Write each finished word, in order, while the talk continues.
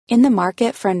In the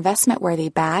market for investment-worthy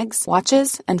bags,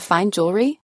 watches, and fine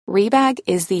jewelry, Rebag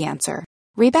is the answer.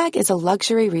 Rebag is a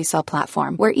luxury resale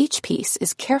platform where each piece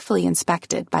is carefully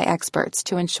inspected by experts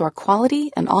to ensure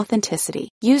quality and authenticity.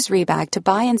 Use Rebag to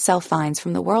buy and sell finds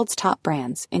from the world's top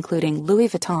brands, including Louis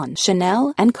Vuitton,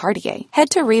 Chanel, and Cartier.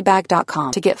 Head to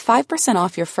Rebag.com to get 5%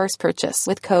 off your first purchase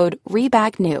with code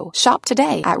REBAGNEW. Shop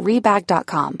today at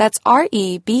Rebag.com. That's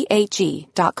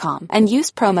REBAG.com. And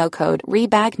use promo code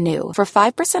REBAGNEW for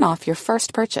 5% off your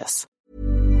first purchase.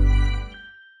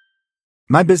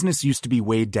 My business used to be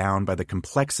weighed down by the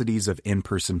complexities of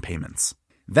in-person payments.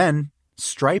 Then,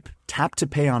 Stripe Tap to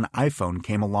Pay on iPhone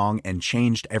came along and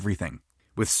changed everything.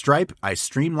 With Stripe, I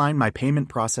streamlined my payment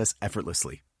process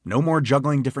effortlessly. No more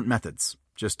juggling different methods.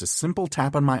 Just a simple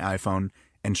tap on my iPhone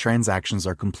and transactions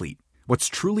are complete. What's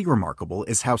truly remarkable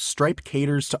is how Stripe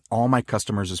caters to all my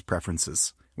customers'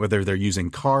 preferences. Whether they're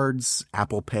using cards,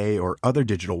 Apple Pay, or other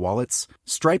digital wallets,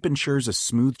 Stripe ensures a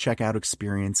smooth checkout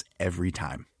experience every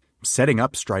time. Setting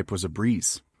up Stripe was a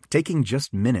breeze, taking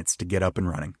just minutes to get up and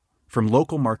running. From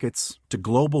local markets to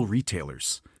global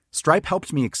retailers, Stripe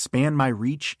helped me expand my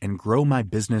reach and grow my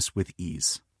business with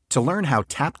ease. To learn how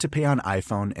Tap to Pay on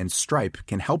iPhone and Stripe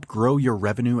can help grow your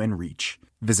revenue and reach,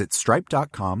 visit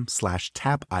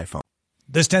stripe.com/tapiphone.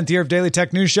 This 10th year of Daily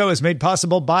Tech News Show is made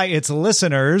possible by its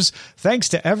listeners. Thanks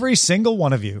to every single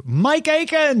one of you. Mike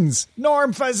Akins,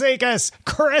 Norm Fazekas,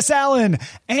 Chris Allen,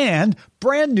 and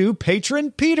brand new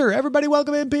patron Peter. Everybody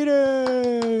welcome in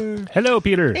Peter. Hello,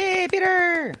 Peter. Hey,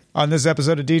 Peter. On this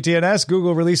episode of DTNS,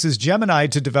 Google releases Gemini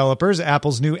to developers,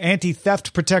 Apple's new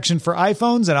anti-theft protection for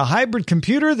iPhones, and a hybrid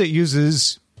computer that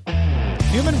uses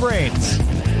human brains.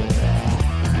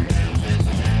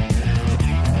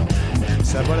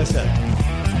 Said what I said.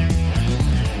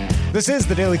 This is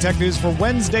the Daily Tech News for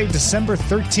Wednesday, December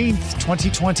 13th,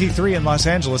 2023 in Los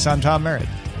Angeles. I'm Tom Merritt.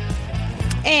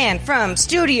 And from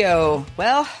studio,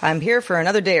 well, I'm here for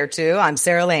another day or two. I'm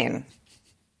Sarah Lane.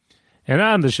 And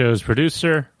I'm the show's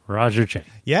producer, Roger Chang.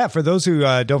 Yeah, for those who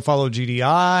don't follow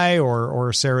GDI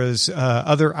or Sarah's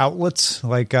other outlets,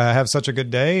 like Have Such a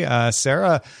Good Day,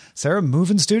 Sarah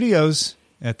moving studios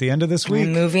at the end of this week.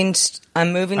 I'm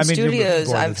moving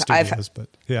studios. But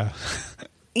yeah.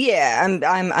 Yeah,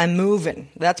 I'm moving.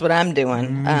 That's what I'm doing.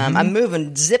 Mm-hmm. I'm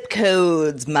moving zip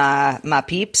codes, my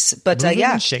peeps. But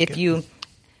yeah,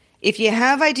 if you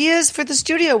have ideas for the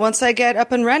studio, once I get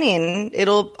up and running,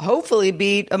 it'll hopefully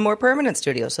be a more permanent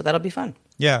studio. So that'll be fun.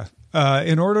 Yeah.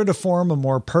 In order to form a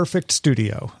more perfect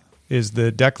studio is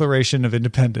the Declaration of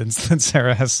Independence that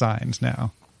Sarah has signed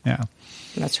now. Yeah.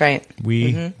 That's right.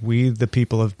 We, the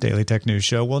people of Daily Tech News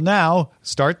Show, will now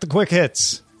start the quick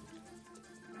hits.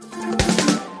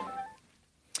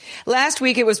 Last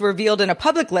week, it was revealed in a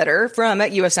public letter from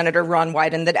U.S. Senator Ron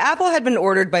Wyden that Apple had been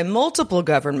ordered by multiple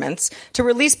governments to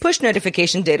release push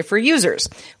notification data for users.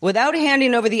 Without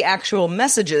handing over the actual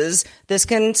messages, this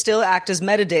can still act as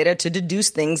metadata to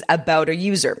deduce things about a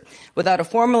user. Without a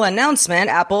formal announcement,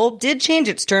 Apple did change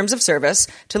its terms of service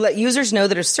to let users know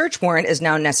that a search warrant is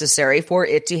now necessary for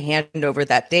it to hand over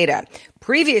that data.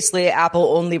 Previously,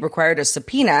 Apple only required a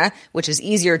subpoena, which is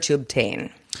easier to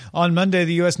obtain. On Monday,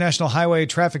 the U.S. National Highway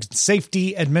Traffic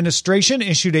Safety Administration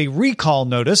issued a recall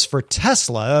notice for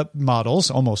Tesla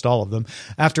models, almost all of them,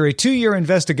 after a 2-year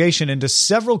investigation into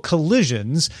several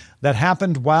collisions that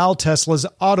happened while Tesla's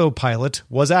autopilot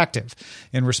was active.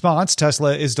 In response,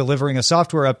 Tesla is delivering a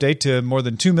software update to more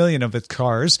than 2 million of its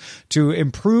cars to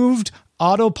improved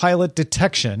autopilot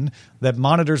detection that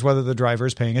monitors whether the driver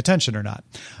is paying attention or not.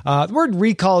 The word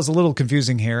recall is a little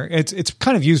confusing here. It's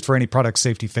kind of used for any product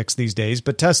safety fix these days,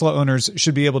 but Tesla owners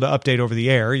should be able to update over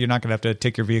the air. You're not going to have to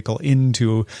take your vehicle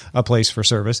into a place for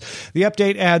service. The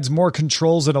update adds more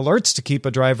controls and alerts to keep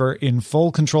a driver in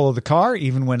full control of the car,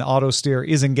 even when auto steer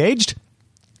is engaged.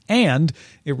 And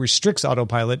it restricts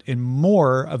autopilot in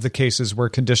more of the cases where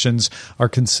conditions are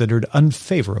considered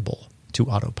unfavorable to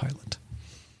autopilot.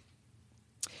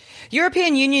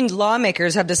 European Union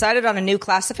lawmakers have decided on a new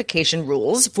classification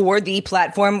rules for the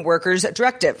Platform Workers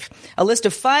Directive. A list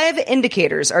of 5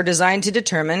 indicators are designed to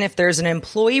determine if there's an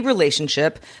employee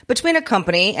relationship between a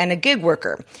company and a gig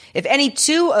worker. If any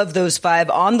 2 of those 5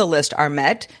 on the list are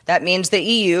met, that means the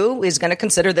EU is going to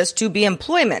consider this to be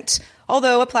employment,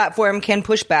 although a platform can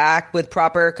push back with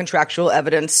proper contractual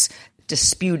evidence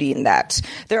disputing that.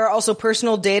 There are also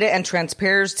personal data and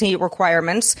transparency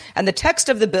requirements, and the text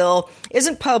of the bill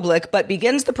isn't public but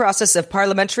begins the process of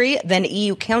parliamentary, then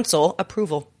EU Council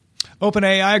approval.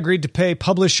 OpenAI agreed to pay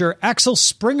publisher Axel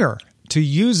Springer to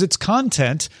use its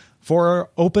content for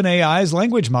OpenAI's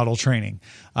language model training.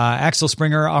 Axel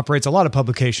Springer operates a lot of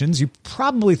publications. You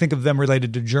probably think of them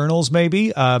related to journals,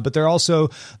 maybe, but they're also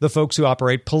the folks who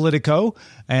operate Politico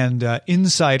and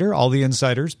Insider, all the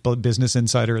insiders, Business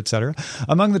Insider, etc.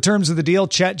 Among the terms of the deal,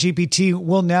 ChatGPT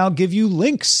will now give you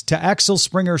links to Axel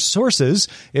Springer sources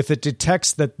if it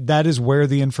detects that that is where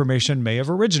the information may have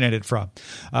originated from.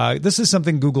 This is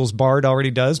something Google's Bard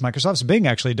already does. Microsoft's Bing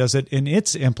actually does it in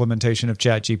its implementation of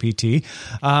ChatGPT.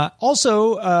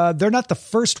 Also, they're not the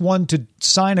first one to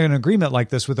sign an agreement like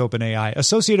this with OpenAI.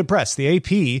 Associated Press, the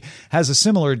AP, has a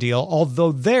similar deal,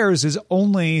 although theirs is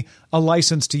only a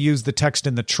license to use the text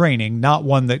in the training, not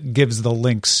one that gives the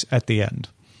links at the end.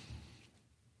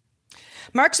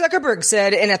 Mark Zuckerberg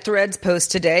said in a Threads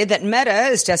post today that Meta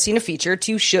is testing a feature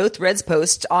to show Threads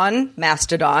posts on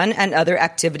Mastodon and other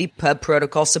ActivityPub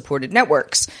protocol-supported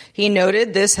networks. He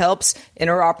noted this helps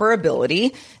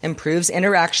interoperability, improves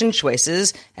interaction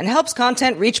choices, and helps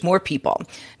content reach more people.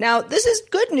 Now, this is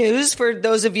good news for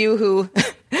those of you who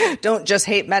don't just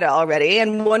hate Meta already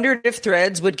and wondered if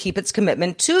Threads would keep its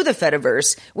commitment to the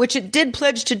Fediverse, which it did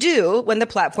pledge to do when the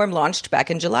platform launched back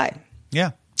in July.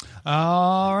 Yeah.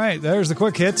 All right, there's the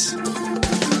quick hits.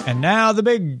 And now the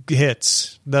big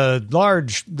hits.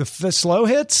 The slow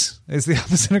hits is the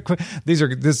opposite of quick. This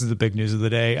is the big news of the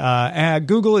day.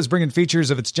 Google is bringing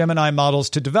features of its Gemini models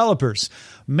to developers.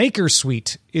 Maker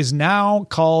Suite is now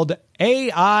called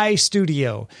AI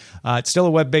Studio. It's still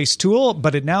a web-based tool,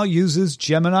 but it now uses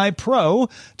Gemini Pro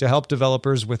to help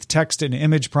developers with text and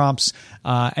image prompts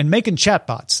and making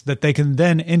chatbots that they can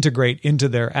then integrate into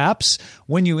their apps.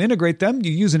 When you integrate them,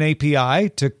 you use an API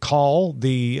to call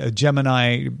the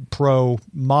Gemini Pro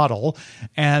model,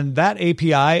 and that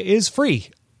API is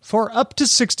free for up to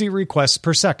 60 requests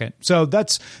per second. So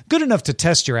that's good enough to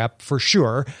test your app for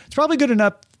sure. It's probably good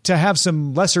enough to have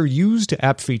some lesser used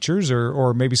app features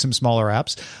or maybe some smaller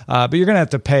apps, but you're going to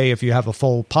have to pay if you have a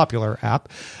full popular app.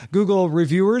 Google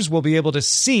reviewers will be able to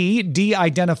see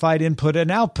de-identified input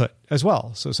and output as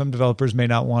well. So some developers may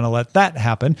not want to let that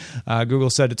happen. Google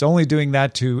said it's only doing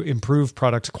that to improve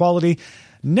product quality.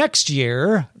 Next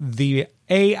year, the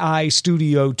AI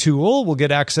Studio tool will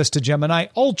get access to Gemini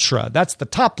Ultra. That's the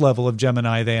top level of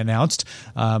Gemini they announced,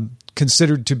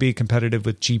 considered to be competitive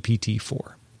with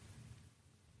GPT-4.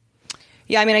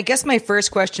 Yeah, I mean, I guess my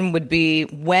first question would be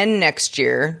when next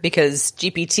year, because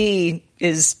OpenAI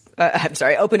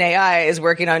is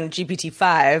working on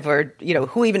GPT-5, or,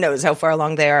 who even knows how far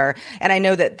along they are. And I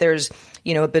know that there's,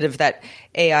 a bit of that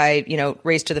AI,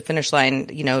 race to the finish line,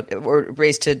 or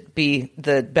race to be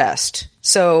the best.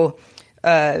 So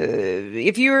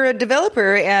if you're a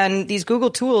developer and these Google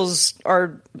tools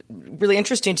are really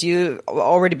interesting to you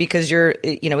already because you're,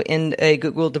 in a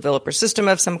Google developer system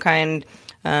of some kind,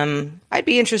 I'd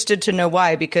be interested to know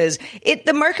why, because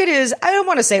the market is, I don't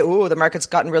want to say, the market's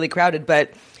gotten really crowded,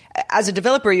 but as a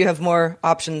developer, you have more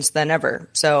options than ever.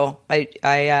 So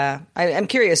I'm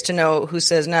curious to know who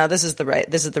says, no, this is the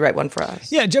right one for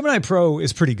us. Yeah, Gemini Pro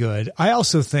is pretty good. I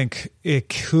also think it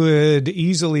could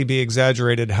easily be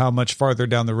exaggerated how much farther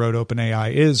down the road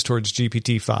OpenAI is towards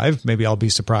GPT-5. Maybe I'll be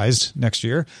surprised next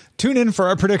year. Tune in for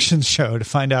our predictions show to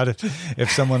find out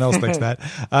if someone else thinks that.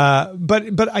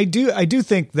 But I do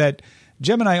think that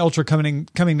Gemini Ultra coming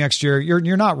next year,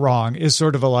 you're not wrong, is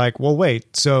sort of well,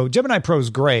 wait, so Gemini Pro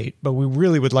is great, but we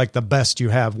really would like the best you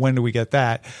have. When do we get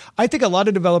that? I think a lot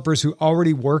of developers who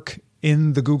already work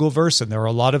in the Googleverse, and there are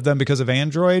a lot of them because of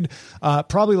Android,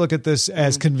 probably look at this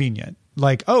as convenient.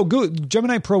 Like, good,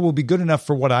 Gemini Pro will be good enough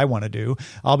for what I want to do.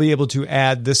 I'll be able to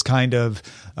add this kind of,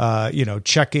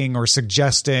 checking or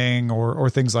suggesting or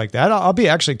things like that. I'll be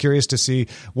actually curious to see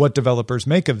what developers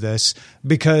make of this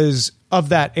because of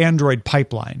that Android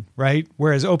pipeline, right?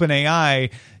 Whereas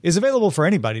OpenAI is available for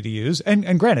anybody to use.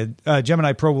 And granted,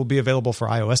 Gemini Pro will be available for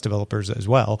iOS developers as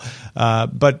well.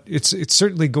 But it's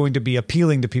certainly going to be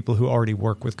appealing to people who already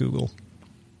work with Google.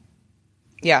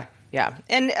 Yeah. Yeah.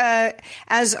 And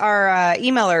as our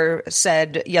emailer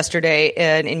said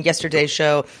yesterday in yesterday's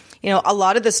show, a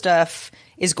lot of the stuff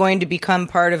is going to become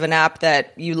part of an app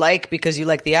that you like because you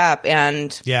like the app.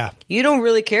 And you don't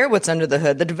really care what's under the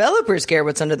hood. The developers care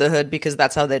what's under the hood because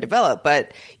that's how they develop.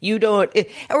 But you don't,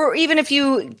 or even if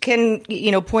you can,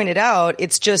 point it out,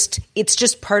 it's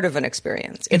just part of an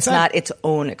experience. It's not its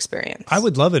own experience. I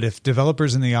would love it if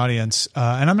developers in the audience,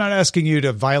 and I'm not asking you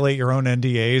to violate your own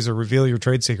NDAs or reveal your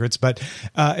trade secrets, but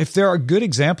if there are good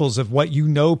examples of what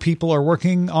people are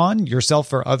working on,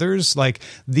 yourself or others, like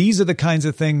these are the kinds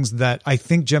of things that I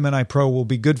think Gemini Pro will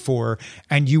be good for,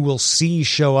 and you will see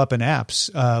show up in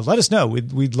apps. Let us know.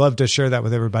 We'd love to share that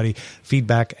with everybody.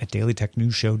 Feedback at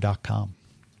dailytechnewsshow.com.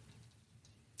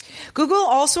 Google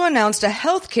also announced a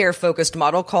healthcare-focused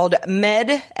model called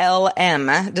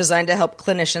MedLM, designed to help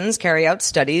clinicians carry out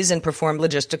studies and perform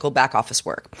logistical back-office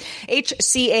work.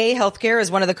 HCA Healthcare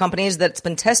is one of the companies that's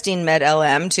been testing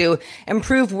MedLM to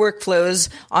improve workflows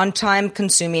on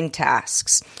time-consuming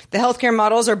tasks. The healthcare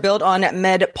models are built on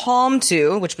MedPalm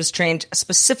 2, which was trained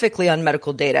specifically on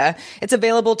medical data. It's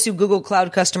available to Google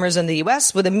Cloud customers in the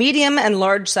U.S., with a medium and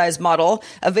large-size model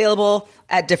available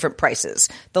at different prices.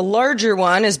 The larger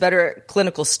one is better at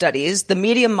clinical studies. The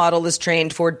medium model is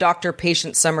trained for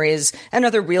doctor-patient summaries and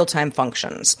other real-time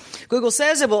functions. Google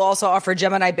says it will also offer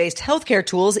Gemini-based healthcare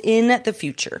tools in the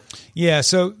future. Yeah,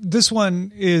 so this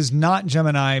one is not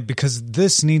Gemini because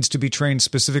this needs to be trained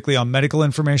specifically on medical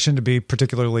information to be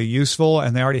particularly useful,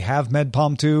 and they already have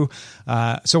MedPalm 2.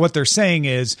 So what they're saying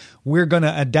is we're going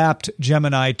to adapt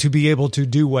Gemini to be able to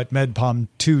do what MedPalm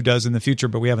 2 does in the future,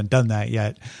 but we haven't done that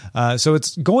yet. So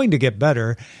it's going to get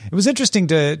better. It was interesting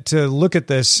to look at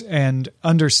this and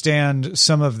understand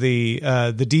some of the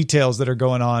details that are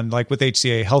going on, like with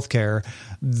HCA Healthcare.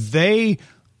 They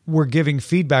were giving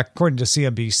feedback, according to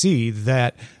CNBC,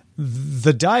 that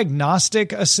the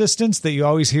diagnostic assistance that you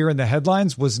always hear in the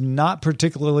headlines was not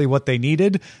particularly what they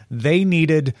needed. They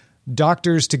needed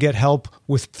doctors to get help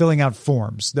with filling out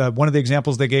forms. One of the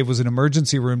examples they gave was an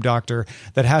emergency room doctor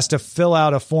that has to fill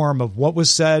out a form of what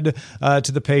was said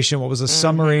to the patient, what was a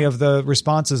summary of the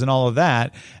responses and all of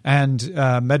that. And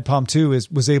MedPalm 2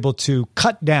 was able to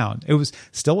cut down. It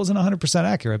still wasn't 100%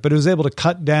 accurate, but it was able to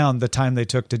cut down the time they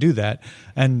took to do that.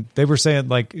 And they were saying,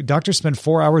 like, doctors spend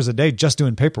 4 hours a day just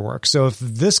doing paperwork. So if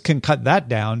this can cut that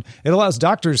down, it allows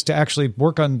doctors to actually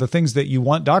work on the things that you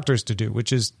want doctors to do,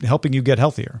 which is helping you get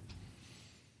healthier.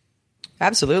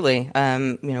 Absolutely.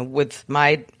 With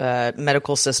my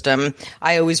medical system,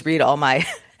 I always read all my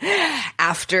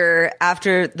after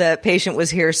the patient was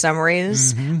here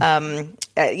summaries. The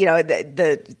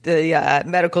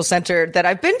medical center that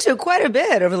I've been to quite a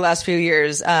bit over the last few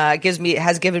years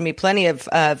has given me plenty of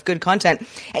good content.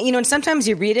 And sometimes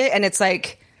you read it and it's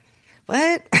like,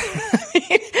 what?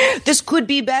 This could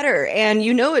be better. And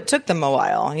it took them a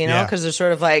while, because they're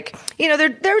sort of like,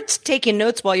 they're taking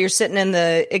notes while you're sitting in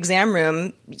the exam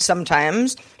room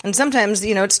sometimes. And sometimes,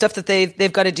 it's stuff that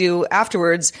they've got to do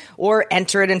afterwards or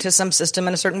enter it into some system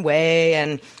in a certain way.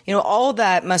 And, all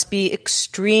that must be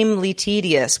extremely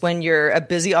tedious when you're a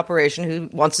busy operation who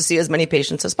wants to see as many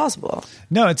patients as possible.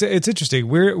 No, it's interesting.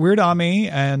 Weird Ami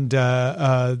and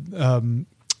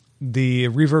the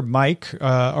Reverb mic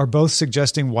are both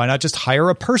suggesting why not just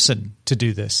hire a person to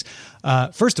do this.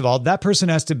 First of all, that person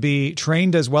has to be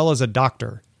trained as well as a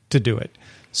doctor to do it.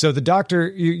 So the doctor,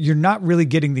 you're not really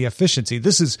getting the efficiency.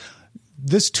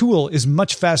 This tool is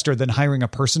much faster than hiring a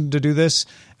person to do this.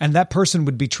 And that person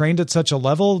would be trained at such a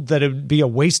level that it would be a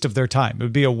waste of their time. It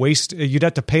would be a waste. You'd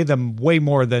have to pay them way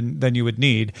more than you would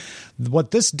need.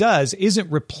 What this does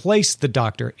isn't replace the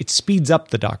doctor. It speeds up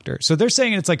the doctor. So they're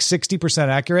saying it's like 60%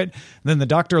 accurate. And then the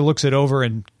doctor looks it over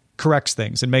and corrects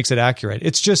things and makes it accurate.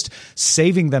 It's just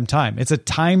saving them time. It's a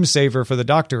time saver for the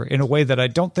doctor in a way that I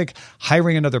don't think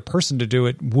hiring another person to do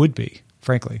it would be,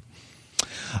 frankly.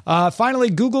 Finally,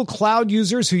 Google Cloud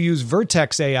users who use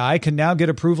Vertex AI can now get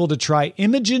approval to try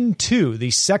Imagen 2,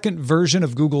 the second version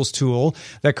of Google's tool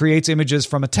that creates images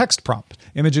from a text prompt.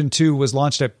 Imagen 2 was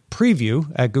launched at preview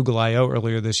at Google I/O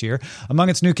earlier this year. Among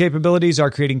its new capabilities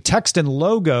are creating text and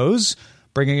logos,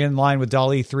 bringing it in line with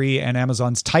DALL-E 3 and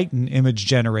Amazon's Titan image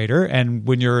generator. And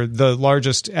when you're the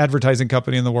largest advertising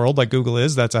company in the world, like Google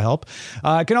is, that's a help.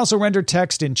 It can also render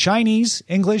text in Chinese,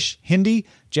 English, Hindi,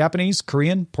 Japanese,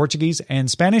 Korean, Portuguese, and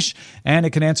Spanish, and it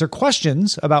can answer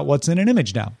questions about what's in an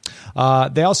image now.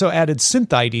 They also added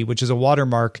Synth ID, which is a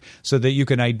watermark so that you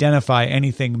can identify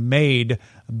anything made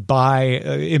by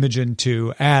Imagen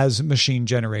 2 as machine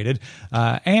generated.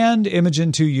 And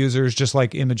Imagen 2 users, just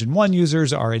like Imagen 1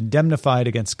 users, are indemnified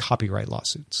against copyright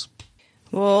lawsuits.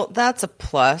 Well, that's a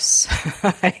plus,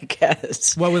 I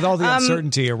guess. Well, with all the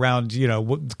uncertainty around,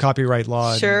 copyright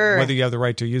law sure. and whether you have the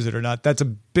right to use it or not, that's a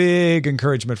big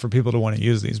encouragement for people to want to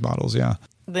use these models. Yeah.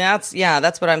 That's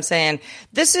what I'm saying.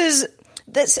 This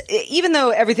even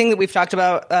though everything that we've talked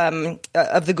about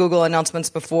of the Google announcements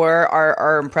before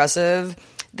are impressive,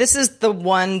 this is the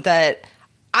one that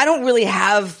I don't really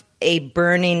have a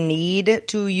burning need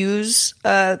to use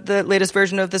the latest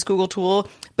version of this Google tool,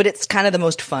 but it's kind of the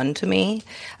most fun to me.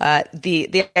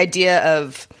 The idea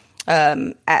of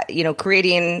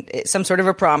creating some sort of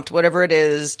a prompt, whatever it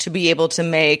is, to be able to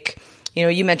make,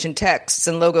 you mentioned texts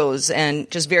and logos and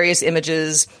just various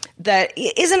images that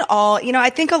isn't all,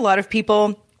 I think a lot of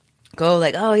people go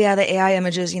like, oh yeah, the AI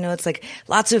images, it's like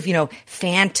lots of,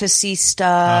 fantasy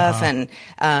stuff and,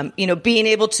 being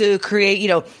able to create,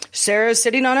 Sarah's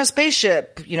sitting on a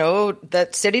spaceship,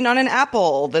 that's sitting on an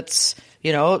apple that's,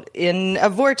 in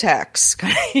a vortex.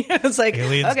 It's like,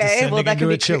 aliens okay, well, that can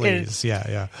be Chili's.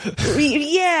 Yeah.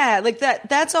 Yeah. Like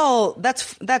that's all,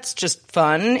 that's just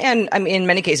fun. And I mean, in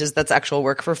many cases, that's actual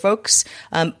work for folks.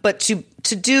 But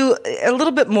to do a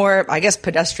little bit more, I guess,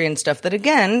 pedestrian stuff that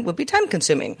again would be time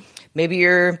consuming. Maybe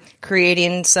you're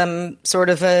creating some sort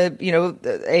of a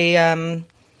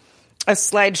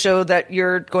slideshow that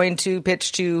you're going to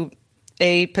pitch to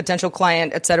a potential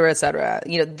client, et cetera, et cetera.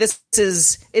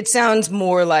 It sounds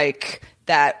more like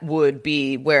that would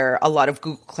be where a lot of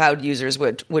Google Cloud users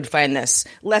would find this.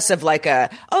 Less of like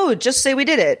just say we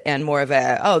did it, and more of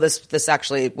this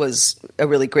actually was a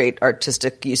really great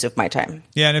artistic use of my time.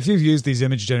 Yeah, and if you've used these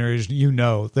image generators,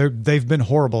 they've been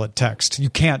horrible at text. You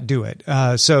can't do it.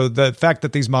 So the fact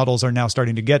that these models are now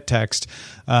starting to get text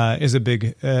is a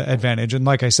big advantage. And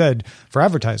like I said, for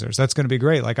advertisers, that's going to be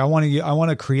great. Like I want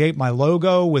to create my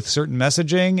logo with certain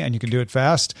messaging, and you can do it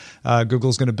fast.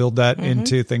 Google's going to build that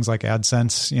into things like AdSense,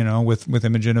 with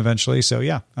Imagen eventually. So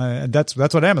yeah, that's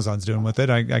what Amazon's doing with it.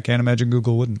 I can't imagine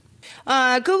Google wouldn't.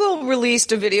 Google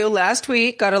released a video last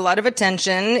week, got a lot of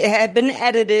attention. It had been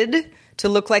edited to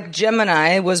look like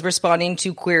Gemini was responding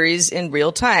to queries in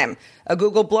real time. A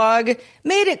Google blog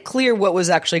made it clear what was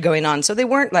actually going on, so they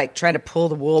weren't like trying to pull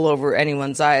the wool over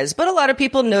anyone's eyes. But a lot of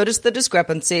people noticed the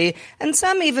discrepancy, and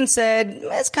some even said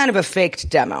it's kind of a faked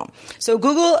demo. So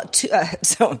Google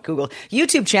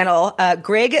YouTube channel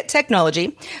Greg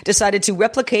Technology decided to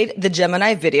replicate the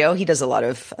Gemini video. He does a lot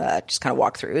of just kind of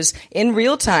walkthroughs in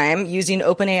real time using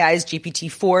OpenAI's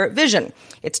GPT-4 vision.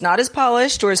 It's not as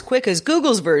polished or as quick as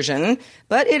Google's version,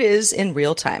 but it is in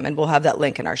real time, and we'll have that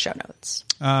link in our show notes.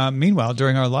 Meanwhile,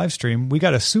 during our live stream, we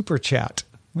got a super chat.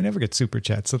 We never get super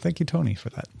chats, so thank you, Tony, for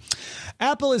that.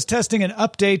 Apple is testing an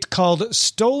update called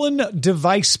Stolen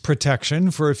Device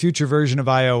Protection for a future version of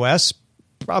iOS,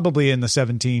 probably in the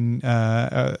 17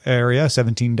 area,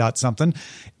 17 dot something.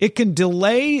 It can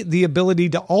delay the ability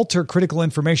to alter critical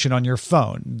information on your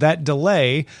phone. That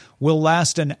delay will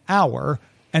last an hour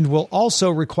and will also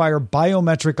require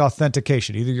biometric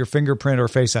authentication, either your fingerprint or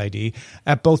Face ID,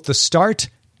 at both the start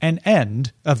and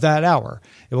end of that hour.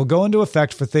 It will go into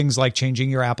effect for things like changing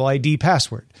your Apple ID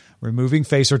password, removing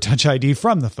Face or Touch ID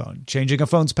from the phone, changing a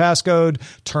phone's passcode,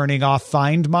 turning off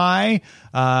Find My,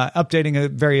 updating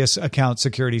various account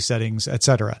security settings,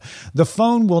 etc. The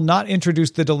phone will not introduce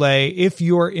the delay if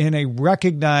you're in a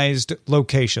recognized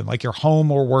location, like your home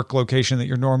or work location that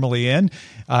you're normally in.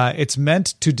 It's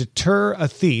meant to deter a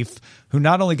thief who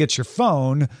not only gets your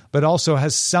phone, but also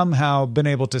has somehow been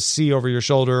able to see over your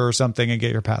shoulder or something and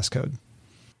get your passcode.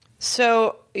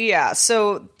 So, yeah.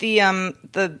 So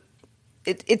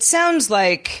it sounds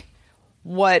like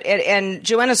and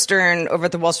Joanna Stern over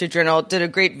at the Wall Street Journal did a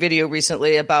great video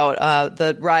recently about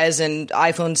the rise in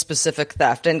iPhone specific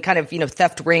theft and kind of,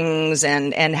 theft rings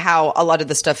and how a lot of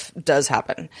the stuff does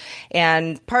happen.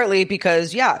 And partly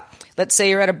because, let's say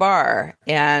you're at a bar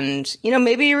and,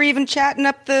 maybe you're even chatting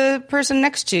up the person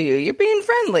next to you. You're being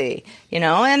friendly,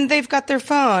 and they've got their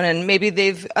phone and maybe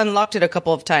they've unlocked it a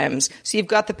couple of times. So you've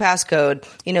got the passcode,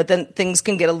 then things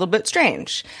can get a little bit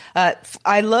strange.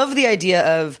 I love the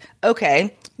idea of,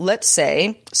 okay, let's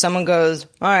say someone goes,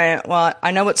 all right, well,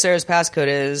 I know what Sarah's passcode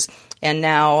is. And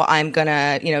now I'm going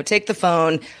to, take the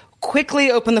phone,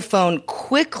 quickly open the phone,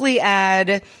 quickly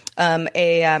add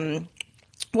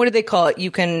what do they call it?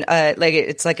 You can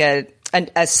it's like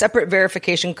a separate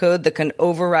verification code that can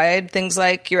override things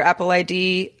like your Apple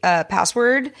ID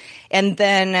password, and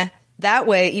then that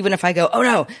way, even if I go, oh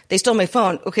no, they stole my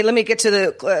phone. Okay, let me get to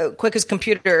the quickest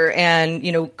computer and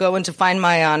go into Find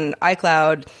My on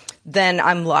iCloud. Then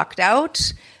I'm locked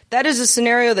out. That is a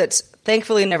scenario that's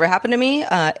thankfully never happened to me.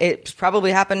 It's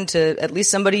probably happened to at least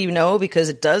somebody because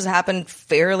it does happen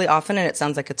fairly often, and it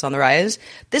sounds like it's on the rise.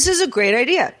 This is a great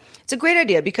idea. It's a great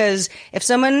idea because if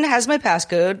someone has my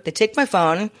passcode, they take my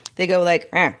phone, they go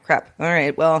like, crap. All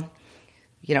right, well,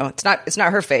 it's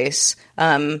not her face.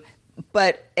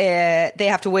 But they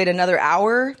have to wait another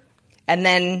hour and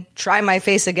then try my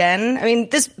face again. I mean,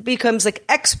 this becomes like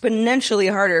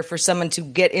exponentially harder for someone to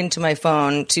get into my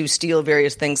phone to steal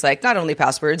various things like not only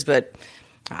passwords, but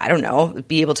I don't know,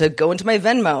 be able to go into my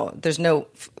Venmo. There's no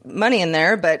money in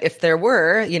there, but if there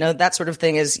were, that sort of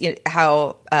thing is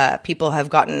how people have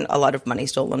gotten a lot of money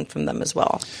stolen from them as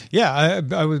well. Yeah,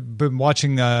 I've been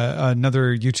watching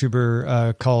another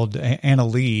YouTuber called Anna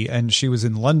Lee, and she was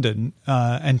in London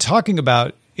and talking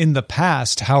about in the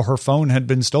past how her phone had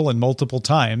been stolen multiple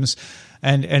times.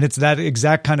 And it's that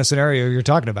exact kind of scenario you're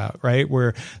talking about, right?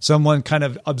 Where someone kind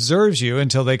of observes you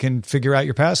until they can figure out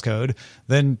your passcode,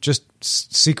 then just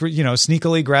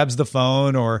sneakily grabs the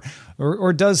phone or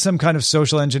does some kind of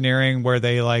social engineering where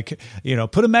they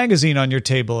put a magazine on your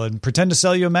table and pretend to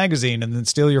sell you a magazine and then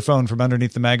steal your phone from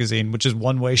underneath the magazine, which is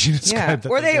one way she described it.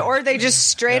 Or they just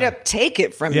straight up take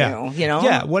it from you,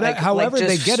 Yeah. However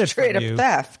they get it from you,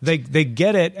 theft. They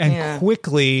get it and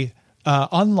quickly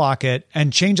unlock it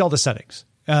and change all the settings.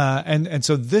 And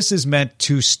so this is meant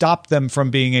to stop them from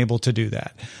being able to do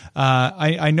that.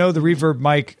 I know the Reverb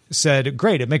Mike said,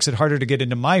 great, it makes it harder to get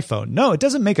into my phone. No, it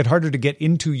doesn't make it harder to get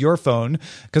into your phone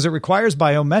because it requires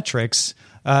biometrics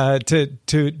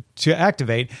to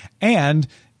activate. And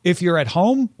if you're at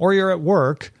home or you're at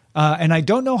work, and I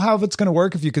don't know how it's going to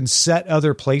work if you can set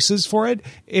other places for it,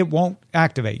 it won't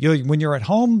activate. When you're at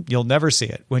home, you'll never see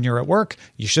it. When you're at work,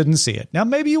 you shouldn't see it. Now,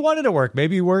 maybe you want it at work.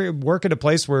 Maybe you work at a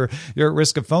place where you're at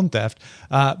risk of phone theft.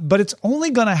 But it's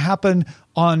only going to happen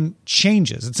on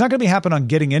changes. It's not going to happen on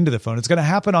getting into the phone. It's going to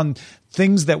happen on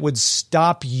things that would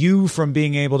stop you from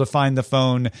being able to find the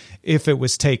phone if it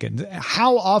was taken.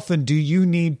 How often do you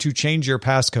need to change your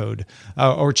passcode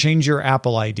or change your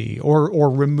Apple ID or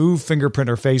remove fingerprint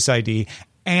or Face ID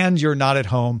and you're not at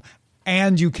home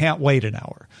and you can't wait an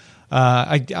hour?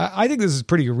 I think this is a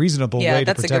pretty reasonable way to protect you. Yeah,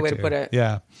 that's a good way to put it.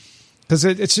 Yeah, because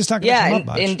it's just not going to come up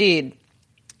much. Yeah, indeed.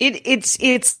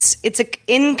 It's an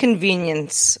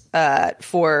inconvenience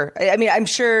for. I mean, I'm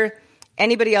sure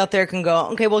anybody out there can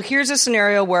go, okay, well, here's a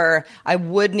scenario where I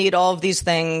would need all of these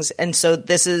things, and so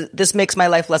this makes my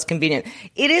life less convenient.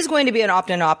 It is going to be an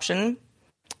opt-in option.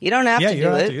 You don't have to do it. Yeah, you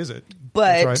don't have to use it.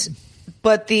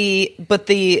 But the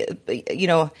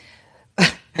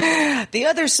the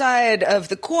other side of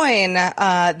the coin,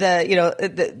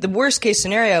 the worst case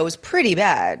scenario is pretty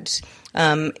bad.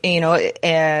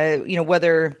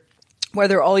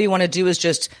 Whether all you want to do is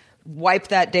just wipe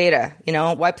that data,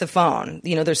 wipe the phone.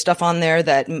 There's stuff on there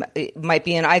that might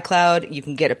be in iCloud. You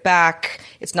can get it back.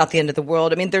 It's not the end of the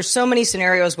world. I mean, there's so many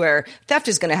scenarios where theft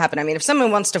is going to happen. I mean, if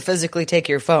someone wants to physically take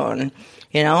your phone,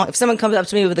 if someone comes up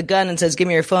to me with a gun and says, give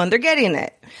me your phone, they're getting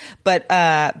it. But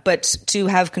to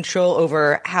have control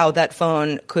over how that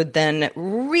phone could then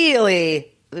really,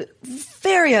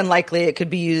 very unlikely it could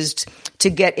be used to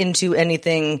get into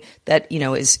anything that,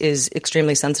 is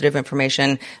extremely sensitive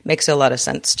information makes a lot of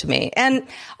sense to me. And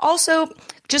also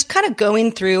just kind of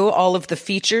going through all of the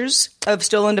features of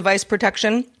stolen device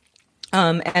protection,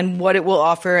 and what it will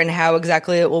offer and how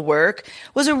exactly it will work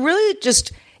was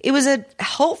it was a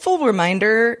helpful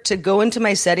reminder to go into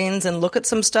my settings and look at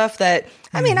some stuff that,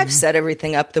 I've set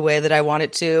everything up the way that I want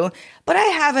it to, but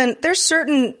there's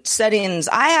certain settings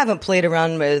I haven't played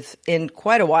around with in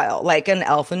quite a while, like an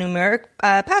alphanumeric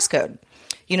passcode.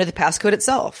 The passcode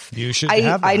itself. You should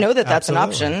have that. I know that's Absolutely. An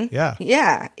option. Yeah.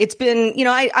 Yeah. It's been,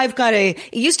 I've got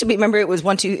it used to be, remember it was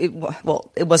 1, 2,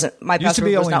 it wasn't, my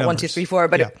password was not 1, 2, 3, 4,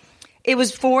 but it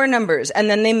was 4 numbers, and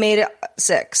then they made it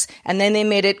 6, and then they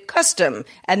made it custom,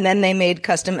 and then they made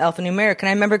custom alphanumeric. And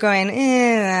I remember going,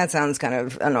 that sounds kind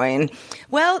of annoying.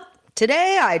 Well,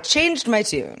 today I changed my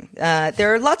tune.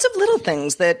 There are lots of little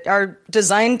things that are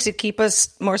designed to keep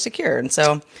us more secure. And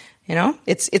so,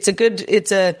 tis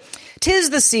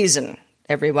the season,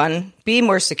 everyone. Be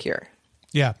more secure.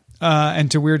 Yeah. And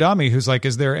to Weird Ami, who's like,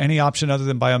 is there any option other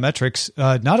than biometrics?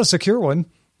 Not a secure one.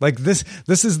 Like this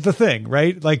is the thing,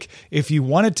 right? Like if you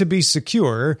want it to be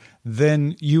secure,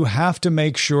 then you have to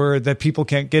make sure that people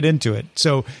can't get into it.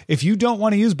 So if you don't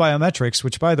want to use biometrics,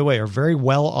 which by the way are very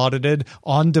well audited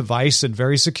on device and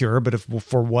very secure, but if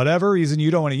for whatever reason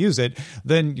you don't want to use it,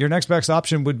 then your next best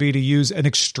option would be to use an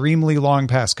extremely long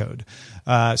passcode,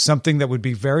 something that would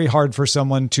be very hard for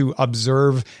someone to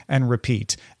observe and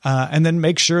repeat. And then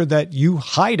make sure that you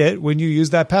hide it when you use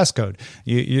that passcode.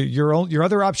 Your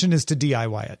other option is to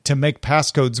DIY it, to make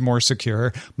passcodes more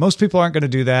secure. Most people aren't going to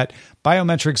do that.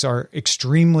 Biometrics are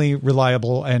extremely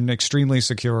reliable and extremely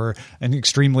secure and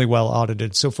extremely well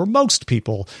audited. So for most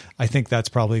people, I think that's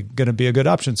probably going to be a good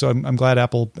option. So I'm glad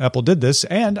Apple did this,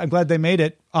 and I'm glad they made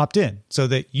it opt-in so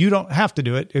that you don't have to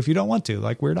do it if you don't want to,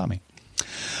 like Weird Ami.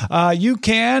 You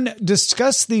can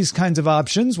discuss these kinds of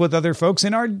options with other folks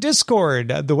in our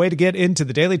Discord. The way to get into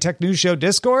the Daily Tech News Show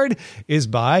Discord is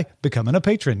by becoming a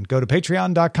patron. Go to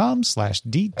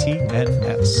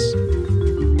patreon.com/DTNS.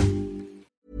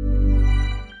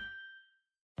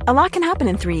 A lot can happen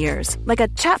in 3 years, like a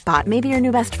chatbot may be your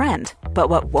new best friend. But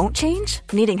what won't change?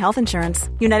 Needing health insurance.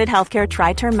 United Healthcare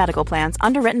Tri-Term Medical Plans,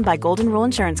 underwritten by Golden Rule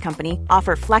Insurance Company,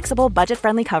 offer flexible,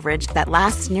 budget-friendly coverage that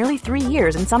lasts nearly 3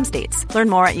 years in some states. Learn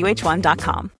more at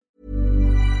UH1.com.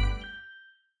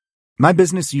 My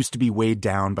business used to be weighed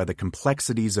down by the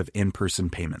complexities of in-person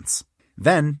payments.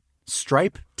 Then,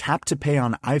 Stripe Tap to Pay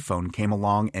on iPhone came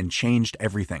along and changed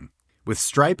everything. With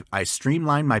Stripe, I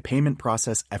streamlined my payment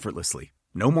process effortlessly.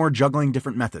 No more juggling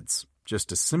different methods.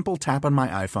 Just a simple tap on my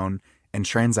iPhone and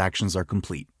transactions are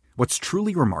complete. What's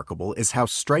truly remarkable is how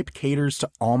Stripe caters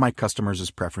to all my customers'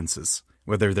 preferences.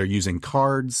 Whether they're using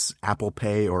cards, Apple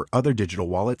Pay, or other digital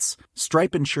wallets,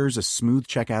 Stripe ensures a smooth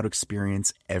checkout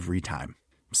experience every time.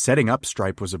 Setting up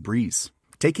Stripe was a breeze,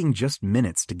 taking just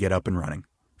minutes to get up and running.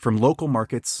 From local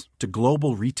markets to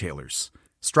global retailers,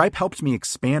 Stripe helped me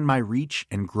expand my reach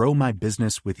and grow my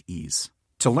business with ease.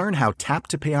 To learn how Tap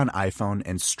to Pay on iPhone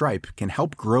and Stripe can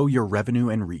help grow your revenue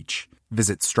and reach,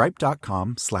 visit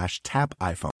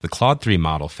stripe.com/tapiphone. The Claude 3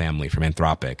 model family from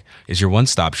Anthropic is your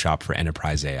one-stop shop for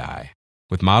enterprise AI.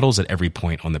 With models at every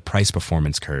point on the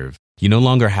price-performance curve, you no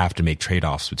longer have to make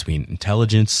trade-offs between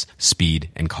intelligence, speed,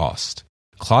 and cost.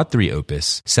 Claude 3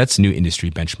 Opus sets new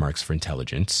industry benchmarks for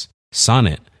intelligence.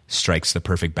 Sonnet strikes the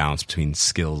perfect balance between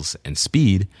skills and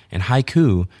speed. And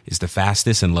Haiku is the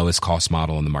fastest and lowest cost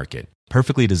model in the market,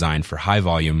 perfectly designed for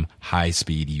high-volume,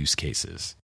 high-speed use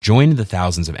cases. Join the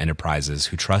thousands of enterprises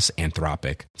who trust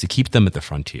Anthropic to keep them at the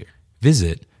frontier.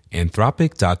 Visit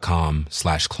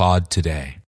anthropic.com/Claude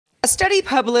today. A study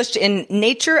published in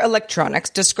Nature Electronics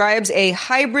describes a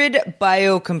hybrid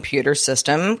biocomputer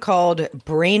system called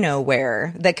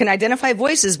BrainOware that can identify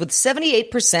voices with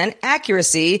 78%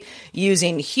 accuracy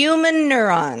using human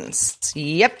neurons.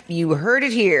 Yep, you heard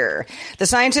it here. The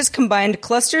scientists combined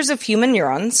clusters of human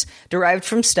neurons derived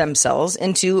from stem cells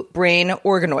into brain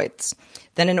organoids.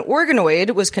 Then an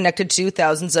organoid was connected to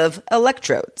thousands of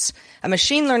electrodes. A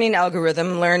machine learning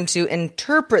algorithm learned to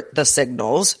interpret the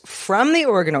signals from the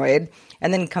organoid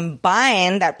and then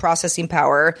combine that processing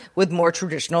power with more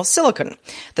traditional silicon.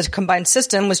 The combined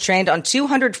system was trained on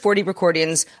 240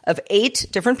 recordings of 8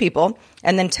 different people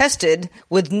and then tested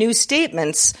with new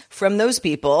statements from those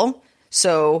people.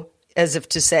 So as if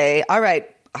to say, all right,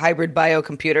 hybrid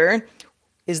biocomputer,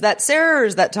 is that Sarah or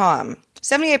is that Tom?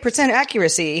 78%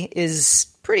 accuracy is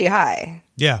pretty high.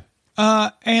 Yeah.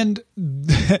 And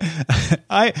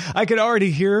I could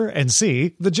already hear and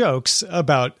see the jokes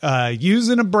about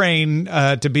using a brain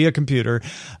to be a computer.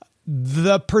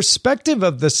 The perspective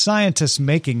of the scientists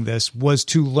making this was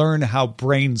to learn how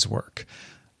brains work,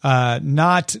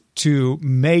 not to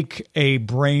make a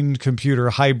brain-computer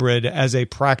hybrid as a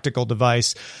practical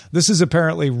device. This is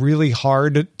apparently really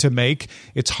hard to make.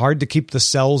 It's hard to keep the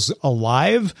cells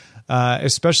alive,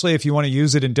 especially if you want to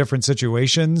use it in different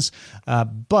situations.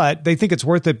 But they think it's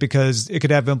worth it because it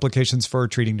could have implications for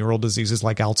treating neural diseases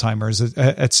like Alzheimer's,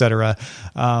 et cetera.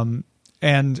 And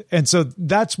so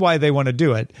that's why they want to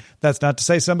do it. That's not to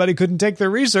say somebody couldn't take their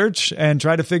research and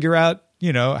try to figure out,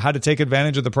 how to take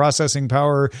advantage of the processing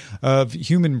power of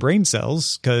human brain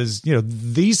cells. Because,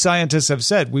 these scientists have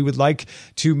said we would like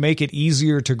to make it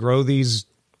easier to grow these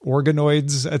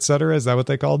organoids, et cetera. Is that what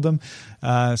they called them?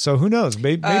 So who knows?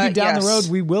 Maybe down the road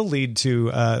we will lead to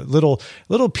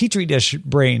little petri dish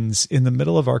brains in the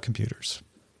middle of our computers.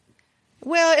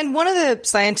 Well, and one of the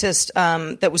scientists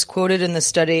that was quoted in the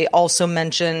study also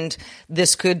mentioned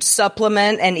this could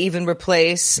supplement and even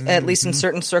replace, at least in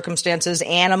certain circumstances,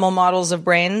 animal models of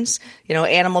brains.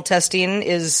 Animal testing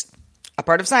is a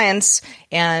part of science,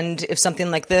 and if something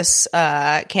like this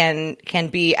can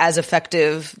be as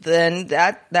effective, then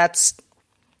that's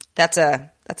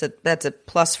a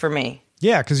plus for me.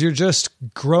 Yeah, because you're just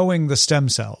growing the stem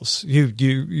cells.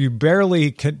 You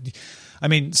barely could. I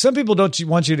mean, some people don't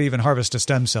want you to even harvest a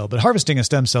stem cell, but harvesting a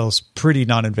stem cell is pretty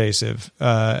non-invasive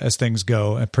as things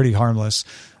go, and pretty harmless.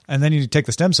 And then you take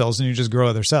the stem cells and you just grow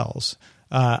other cells.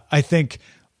 I think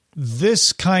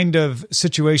this kind of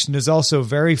situation is also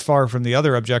very far from the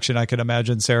other objection I could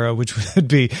imagine, Sarah, which would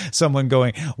be someone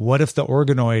going, what if the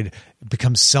organoid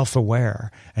becomes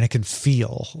self-aware and it can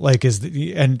feel?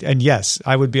 And yes,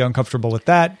 I would be uncomfortable with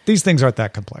that. These things aren't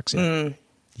that complex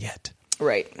yet.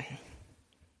 Right.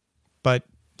 But,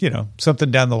 something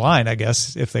down the line, I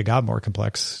guess, if they got more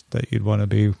complex that you'd want to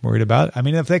be worried about. I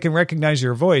mean, if they can recognize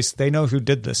your voice, they know who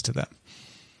did this to them.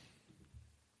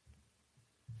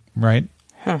 Right?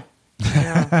 Huh.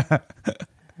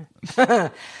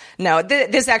 No,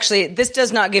 this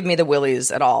does not give me the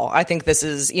willies at all. I think this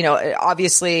is,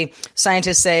 obviously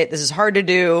scientists say this is hard to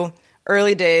do,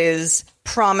 early days,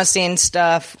 promising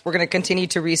stuff. We're going to continue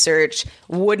to research.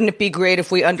 Wouldn't it be great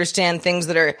if we understand things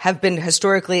that have been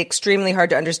historically extremely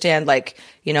hard to understand, like,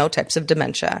 types of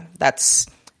dementia?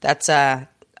 I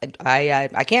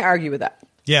can't argue with that.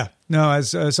 Yeah. No,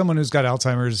 as someone who's got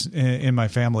Alzheimer's in my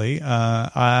family,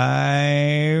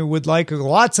 I would like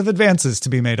lots of advances to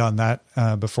be made on that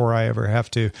before I ever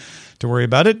have to worry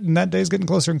about it. And that day's getting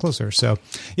closer and closer. So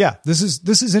yeah, this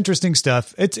is interesting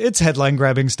stuff. It's headline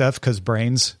grabbing stuff because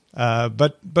brains,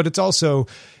 but it's also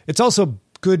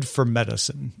good for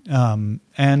medicine.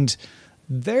 And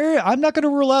I'm not going to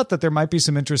rule out that there might be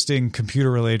some interesting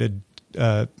computer related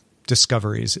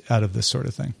discoveries out of this sort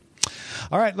of thing.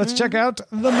 All right, let's check out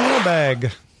the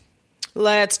mailbag.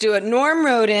 Let's do it. Norm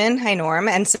wrote in, hi Norm,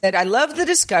 and said, I love the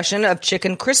discussion of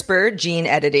chicken CRISPR gene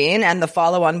editing and the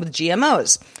follow-on with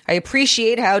GMOs. I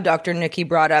appreciate how Dr. Nikki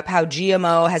brought up how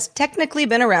GMO has technically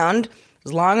been around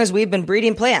as long as we've been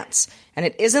breeding plants, and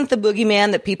it isn't the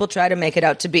boogeyman that people try to make it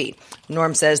out to be.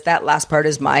 Norm says that last part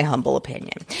is my humble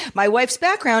opinion. My wife's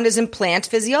background is in plant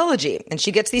physiology, and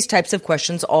she gets these types of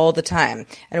questions all the time.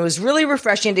 And it was really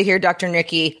refreshing to hear Dr.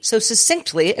 Nikki so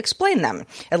succinctly explain them.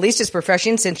 At least it's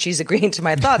refreshing since she's agreeing to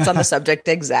my thoughts on the subject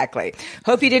exactly.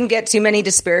 Hope you didn't get too many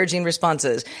disparaging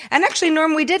responses. And actually,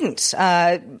 Norm, we didn't.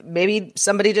 Maybe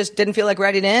somebody just didn't feel like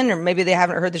writing in, or maybe they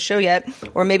haven't heard the show yet,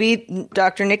 or maybe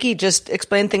Dr. Nikki just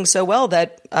explained things so well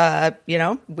that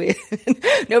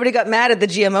nobody got mad at the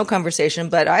GMO conversation,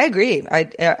 but I agree.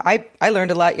 I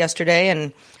learned a lot yesterday,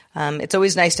 and it's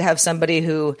always nice to have somebody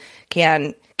who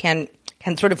can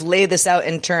sort of lay this out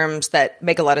in terms that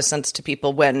make a lot of sense to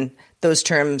people when those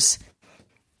terms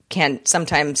can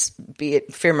sometimes be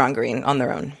fear-mongering on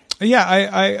their own. Yeah,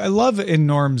 I love in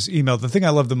Norm's email, the thing I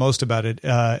love the most about it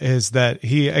is that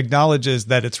he acknowledges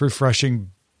that it's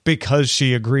refreshing because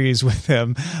she agrees with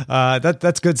him.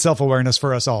 That's good self-awareness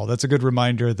for us all. That's a good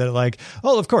reminder that, like,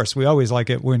 oh, of course, we always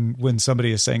like it when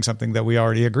somebody is saying something that we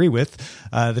already agree with.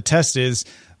 The test is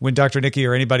when Dr. Nikki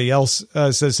or anybody else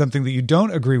says something that you don't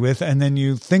agree with, and then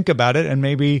you think about it and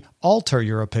maybe alter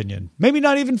your opinion. Maybe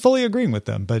not even fully agreeing with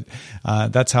them, but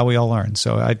that's how we all learn.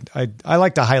 So I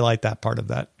like to highlight that part of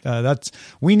that.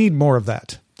 We need more of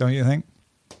that, don't you think?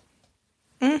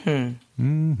 Mm-hmm.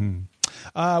 Mm-hmm.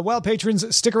 Well,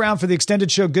 patrons, stick around for the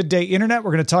extended show Good Day Internet.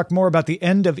 We're going to talk more about the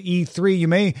end of E3. You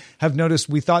may have noticed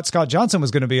we thought Scott Johnson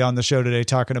was going to be on the show today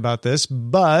talking about this,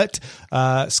 but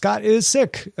Scott is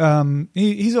sick.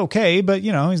 He's okay, but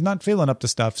he's not feeling up to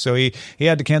stuff. So he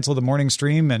had to cancel the morning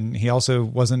stream, and he also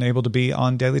wasn't able to be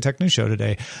on Daily Tech News Show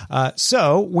today.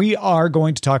 So we are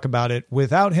going to talk about it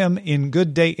without him in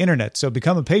Good Day Internet. So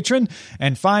become a patron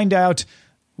and find out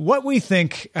what we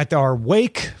think at our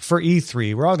wake for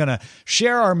E3. We're all going to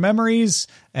share our memories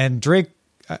and drink,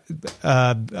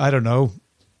 I don't know,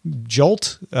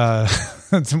 Jolt.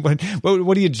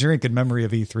 What do you drink in memory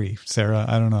of E3, Sarah?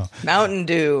 I don't know. Mountain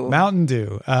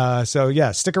Dew. So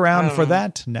yeah, stick around for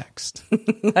that next.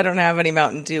 I don't have any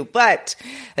Mountain Dew, but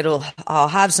I'll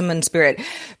have some in spirit.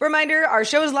 Reminder, our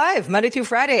show is live Monday through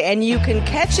Friday, and you can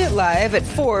catch it live at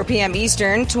 4 p.m.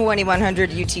 Eastern, 2100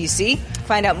 UTC.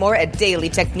 Find out more at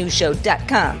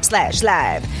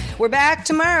dailytechnewsshow.com/live. We're back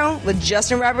tomorrow with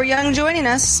Justin Robert Young joining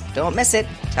us. Don't miss it.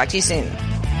 Talk to you soon.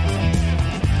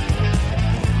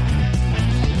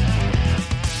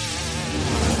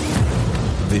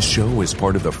 This show is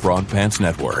part of the Frog Pants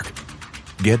Network.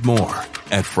 Get more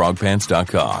at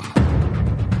frogpants.com.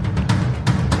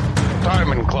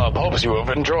 Diamond Club hopes you have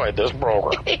enjoyed this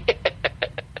program.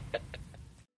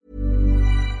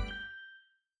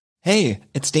 Hey,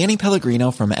 it's Danny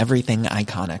Pellegrino from Everything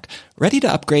Iconic. Ready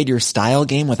to upgrade your style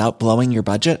game without blowing your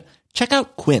budget? Check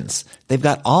out Quince. They've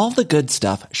got all the good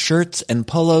stuff, shirts and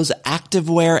polos,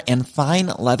 activewear, and fine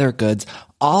leather goods,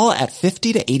 all at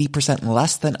 50 to 80%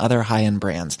 less than other high-end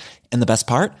brands. And the best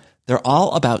part? They're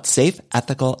all about safe,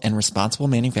 ethical, and responsible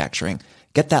manufacturing.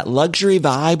 Get that luxury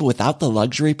vibe without the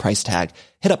luxury price tag.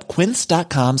 Hit up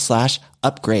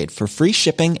quince.com/upgrade for free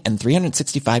shipping and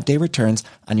 365-day returns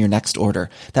on your next order.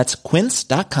 That's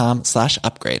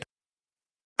quince.com/upgrade.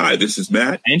 Hi, this is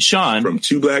Matt and Sean from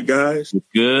Two Black Guys with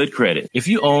Good Credit. If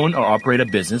you own or operate a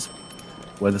business,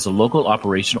 whether it's a local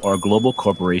operation or a global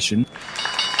corporation,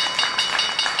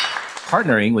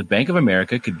 partnering with Bank of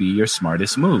America could be your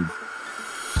smartest move.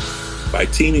 By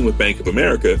teaming with Bank of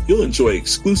America, you'll enjoy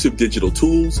exclusive digital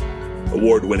tools,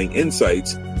 award-winning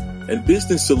insights, and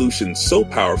business solutions so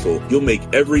powerful you'll make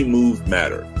every move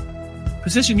matter.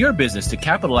 Position your business to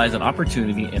capitalize on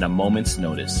opportunity in a moment's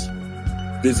notice.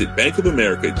 Visit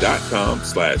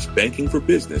bankofamerica.com/banking for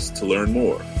business to learn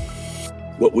more.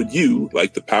 What would you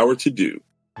like the power to do?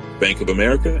 Bank of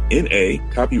America, N.A.,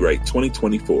 copyright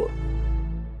 2024.